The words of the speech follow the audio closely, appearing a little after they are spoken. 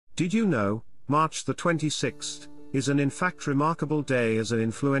Did you know, March the 26th, is in fact remarkable day as an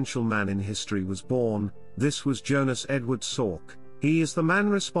influential man in history was born. This was Jonas Edward Salk. He is the man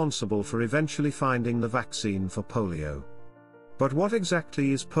responsible for eventually finding the vaccine for polio. But what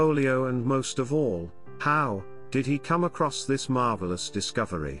exactly is polio, and most of all, how did he come across this marvelous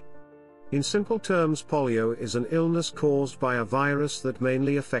discovery? In simple terms, polio is an illness caused by a virus that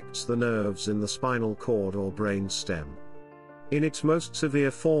mainly affects the nerves in the spinal cord or brain stem. In its most severe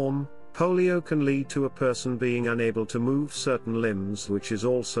form, polio can lead to a person being unable to move certain limbs, which is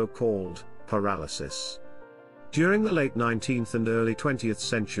also called paralysis. During the late 19th and early 20th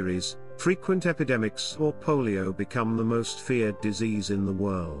centuries, frequent epidemics or polio become the most feared disease in the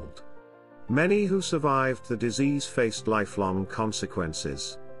world. Many who survived the disease faced lifelong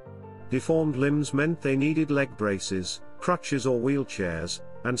consequences. Deformed limbs meant they needed leg braces, crutches or wheelchairs,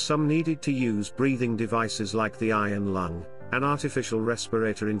 and some needed to use breathing devices like the iron lung, an artificial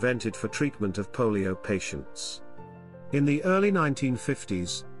respirator invented for treatment of polio patients. In the early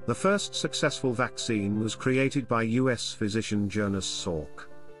 1950s, the first successful vaccine was created by US physician Jonas Salk.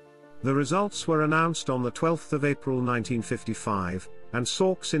 The results were announced on the 12th of April 1955, and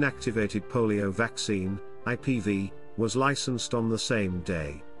Salk's inactivated polio vaccine, IPV, was licensed on the same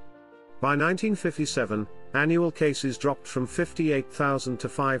day. By 1957, annual cases dropped from 58,000 to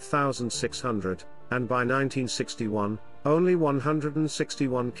 5,600, and by 1961, only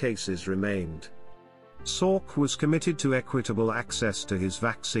 161 cases remained. Salk was committed to equitable access to his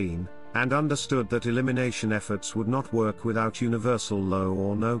vaccine, and understood that elimination efforts would not work without universal low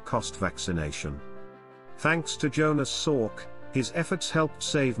or no-cost vaccination. Thanks to Jonas Salk, his efforts helped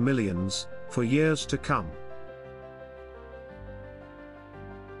save millions, for years to come.